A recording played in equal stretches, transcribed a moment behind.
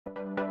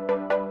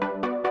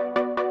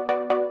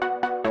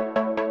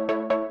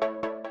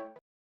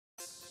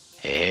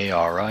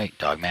Alright,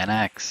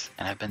 DogManX,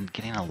 and I've been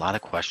getting a lot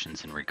of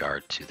questions in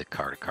regard to the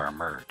car-to-car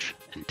merge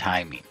and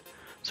timing,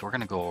 so we're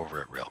going to go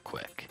over it real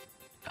quick.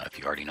 Now, if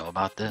you already know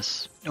about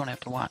this, you don't have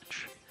to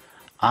watch.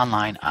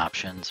 Online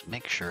options,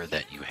 make sure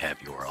that you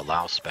have your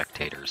allow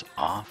spectators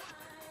off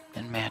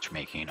and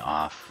matchmaking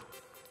off.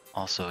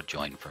 Also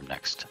join from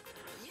next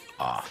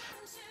off.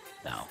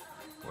 Now,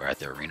 we're at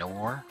the Arena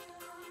War.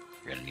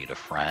 You're going to need a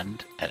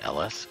friend at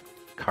LS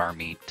Car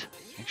Meet.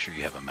 Make sure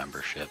you have a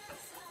membership.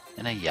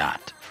 And a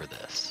yacht for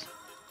this.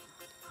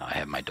 Now I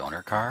have my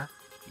donor car.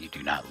 You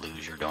do not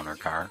lose your donor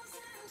car.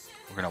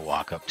 We're going to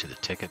walk up to the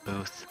ticket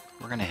booth.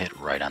 We're going to hit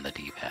right on the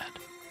D-pad.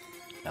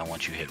 Now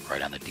once you hit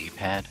right on the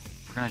D-pad,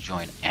 we're going to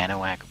join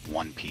Anahuac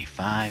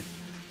 1P5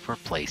 for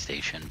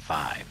PlayStation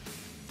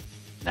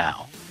 5.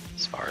 Now,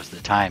 as far as the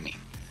timing,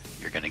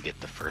 you're going to get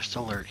the first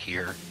alert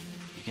here.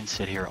 You can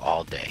sit here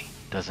all day.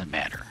 Doesn't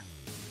matter.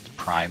 It's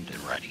primed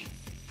and ready.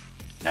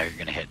 Now you're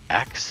going to hit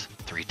X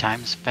 3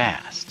 times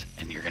fast,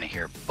 and you're going to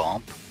hear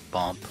bump,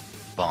 bump,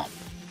 bump.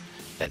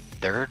 That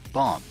third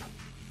bump,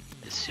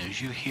 as soon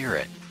as you hear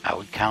it, I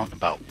would count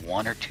about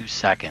 1 or 2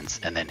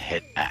 seconds and then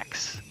hit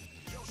X.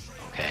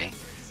 Okay?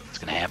 What's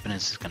going to happen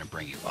is it's going to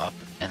bring you up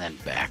and then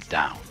back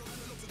down.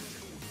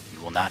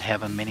 You will not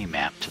have a mini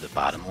map to the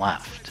bottom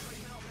left.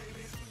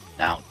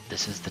 Now,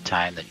 this is the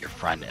time that your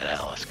friend at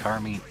LS Car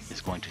Meet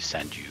is going to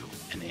send you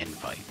an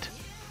invite.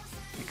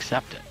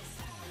 Accept it.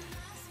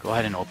 Go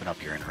ahead and open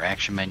up your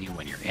interaction menu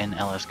when you're in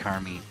LS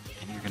Car Meet,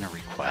 and you're going to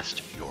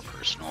request your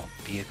personal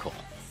vehicle,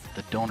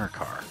 the donor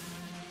car,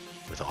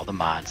 with all the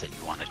mods that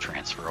you want to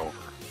transfer over.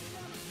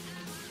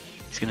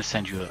 He's going to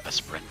send you a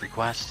sprint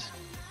request.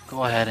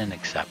 Go ahead and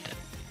accept it.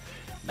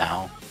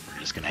 Now, we're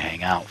just going to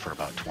hang out for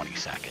about 20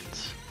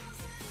 seconds.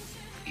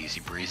 Easy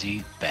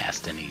breezy,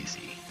 fast and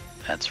easy.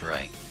 That's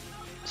right.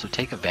 So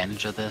take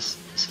advantage of this.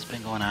 This has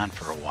been going on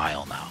for a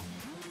while now.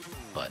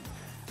 But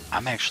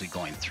I'm actually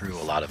going through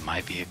a lot of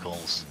my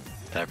vehicles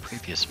that I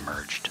previously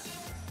merged,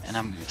 and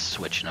I'm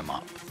switching them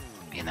up,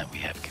 being that we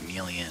have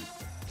chameleon,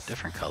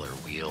 different color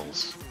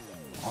wheels,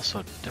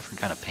 also different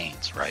kind of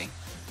paints, right?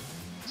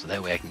 So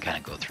that way I can kind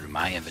of go through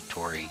my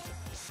inventory,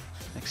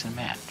 mix and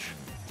match.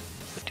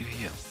 But do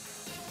you?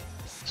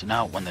 So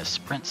now when the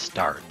sprint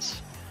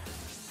starts,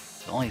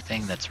 the only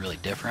thing that's really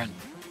different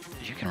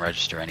is you can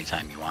register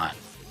anytime you want.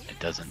 It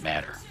doesn't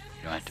matter.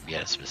 You don't have to be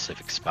at a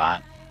specific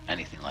spot,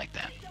 anything like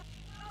that.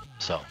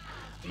 So,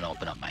 I'm going to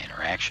open up my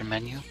interaction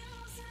menu.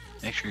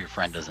 Make sure your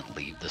friend doesn't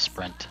leave the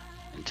sprint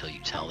until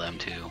you tell them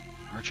to,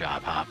 or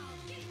job hop.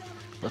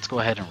 Let's go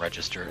ahead and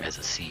register as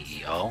a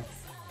CEO.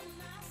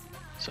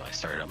 So I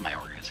started up my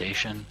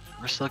organization.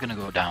 We're still going to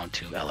go down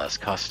to LS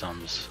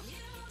Customs.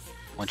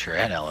 Once you're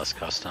at LS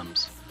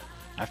Customs,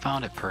 I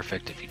found it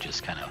perfect if you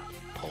just kind of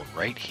pull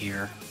right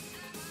here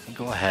and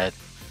go ahead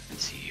and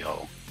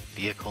CEO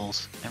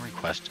Vehicles and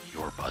request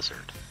your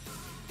buzzard.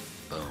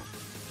 Boom.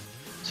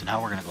 So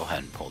now we're going to go ahead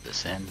and pull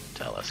this in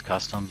to LS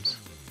Customs,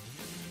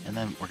 and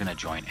then we're going to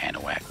join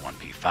Anahuac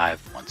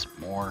 1P5 once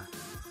more.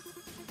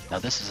 Now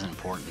this is an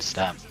important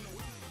step.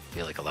 I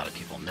feel like a lot of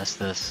people miss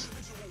this.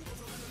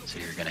 So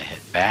you're going to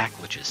hit back,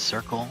 which is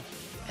circle,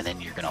 and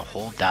then you're going to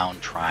hold down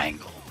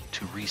triangle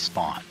to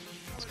respawn.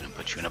 It's going to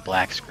put you in a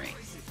black screen.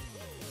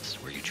 This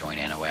is where you join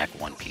Anahuac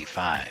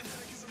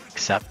 1P5.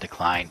 Accept,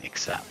 decline,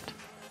 accept.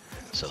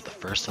 So the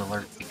first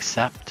alert,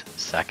 accept,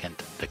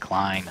 second,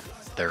 decline,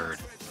 third,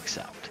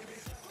 accept.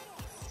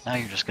 Now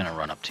you're just going to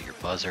run up to your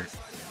buzzard.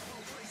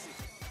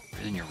 The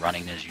reason you're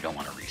running is you don't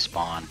want to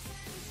respawn.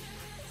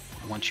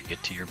 Once you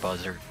get to your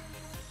buzzard,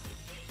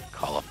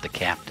 call up the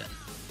captain.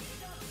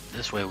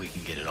 This way we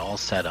can get it all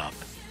set up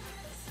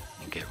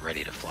and get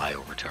ready to fly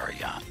over to our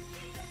yacht.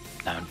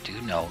 Now do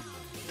note,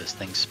 this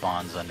thing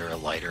spawns under a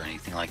light or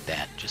anything like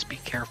that. Just be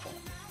careful.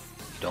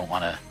 You don't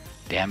want to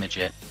damage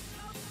it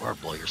or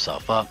blow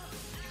yourself up,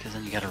 because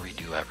then you got to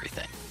redo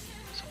everything.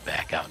 So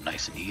back out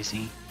nice and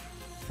easy,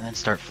 and then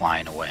start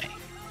flying away.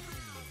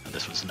 Now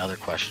this was another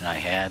question I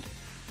had.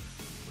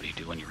 What do you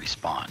do when you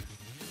respawn?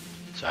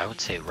 So I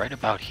would say right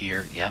about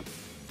here, yep,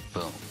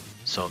 boom.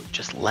 So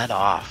just let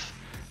off,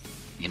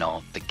 you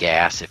know, the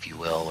gas, if you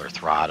will, or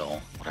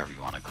throttle, whatever you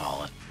want to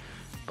call it.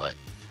 But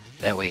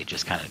that way it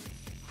just kind of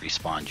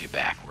respawns you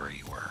back where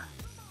you were.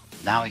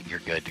 Now you're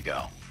good to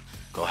go.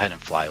 Go ahead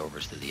and fly over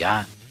to the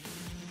yacht.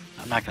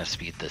 I'm not going to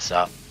speed this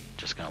up.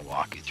 Just going to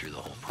walk you through the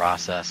whole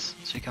process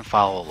so you can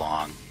follow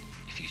along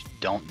if you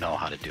don't know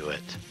how to do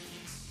it.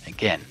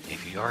 Again,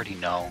 if you already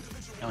know,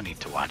 no need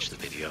to watch the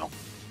video.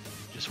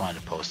 Just wanted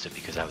to post it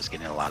because I was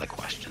getting a lot of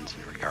questions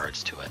in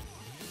regards to it.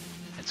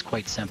 It's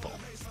quite simple.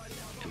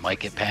 It might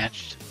get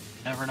patched,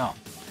 you never know.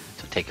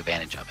 So take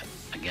advantage of it,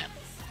 again.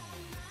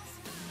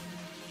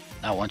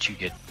 Now once you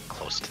get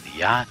close to the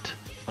yacht,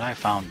 what I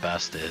found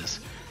best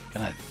is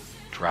gonna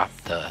drop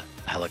the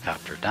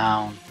helicopter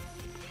down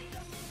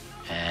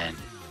and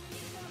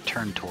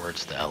turn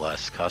towards the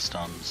LS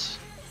Customs.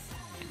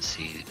 You can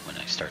see when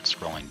I start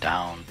scrolling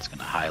down, it's going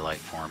to highlight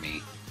for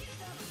me.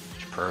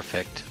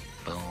 Perfect.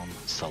 Boom.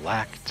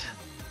 Select.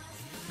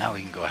 Now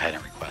we can go ahead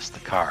and request the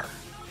car.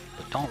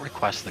 But don't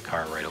request the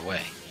car right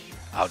away.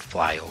 I would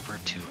fly over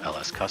to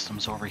LS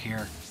Customs over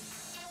here,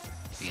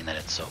 being that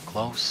it's so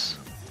close.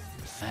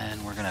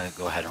 And we're gonna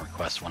go ahead and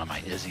request one of my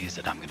Izzies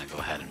that I'm gonna go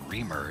ahead and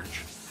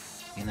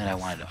remerge, being that I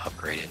wanted to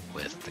upgrade it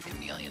with the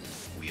chameleon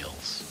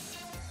wheels.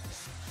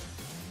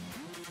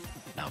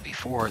 Now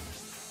before,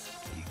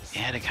 you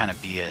had to kind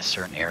of be a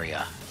certain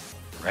area.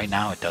 Right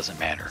now it doesn't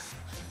matter.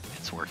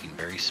 It's working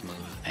very smooth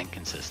and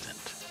consistent.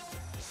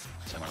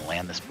 So I'm gonna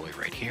land this boy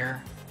right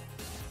here.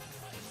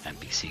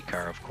 NPC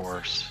car, of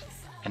course.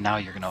 And now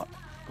you're gonna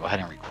go ahead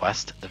and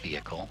request the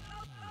vehicle.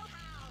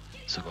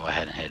 So go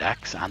ahead and hit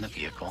X on the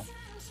vehicle,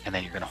 and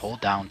then you're gonna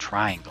hold down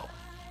triangle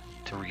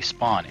to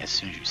respawn as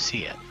soon as you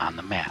see it on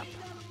the map.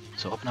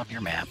 So open up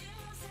your map.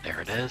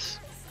 There it is.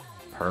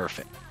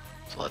 Perfect.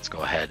 So let's go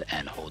ahead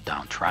and hold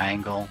down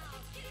triangle.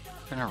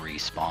 We're gonna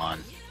respawn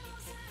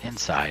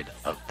inside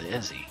of the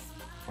Izzy,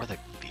 or the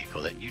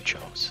vehicle that you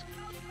chose.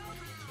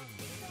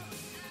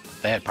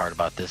 The bad part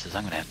about this is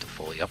I'm gonna have to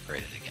fully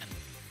upgrade it again.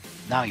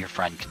 Now your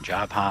friend can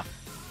job hop,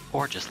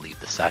 or just leave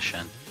the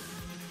session.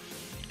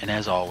 And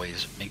as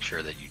always, make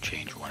sure that you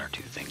change one or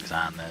two things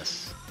on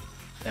this.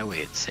 That way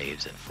it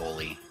saves it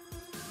fully.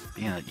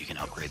 Being that you can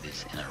upgrade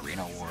this in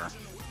Arena War,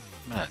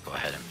 I'm gonna go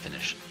ahead and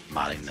finish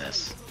modding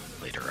this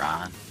later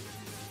on.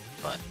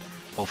 But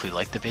hopefully you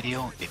liked the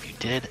video. If you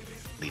did,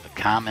 leave a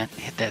comment,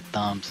 hit that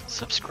thumbs,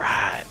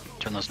 subscribe,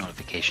 turn those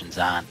notifications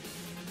on.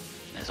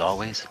 And as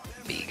always,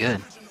 be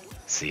good.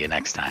 See you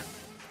next time.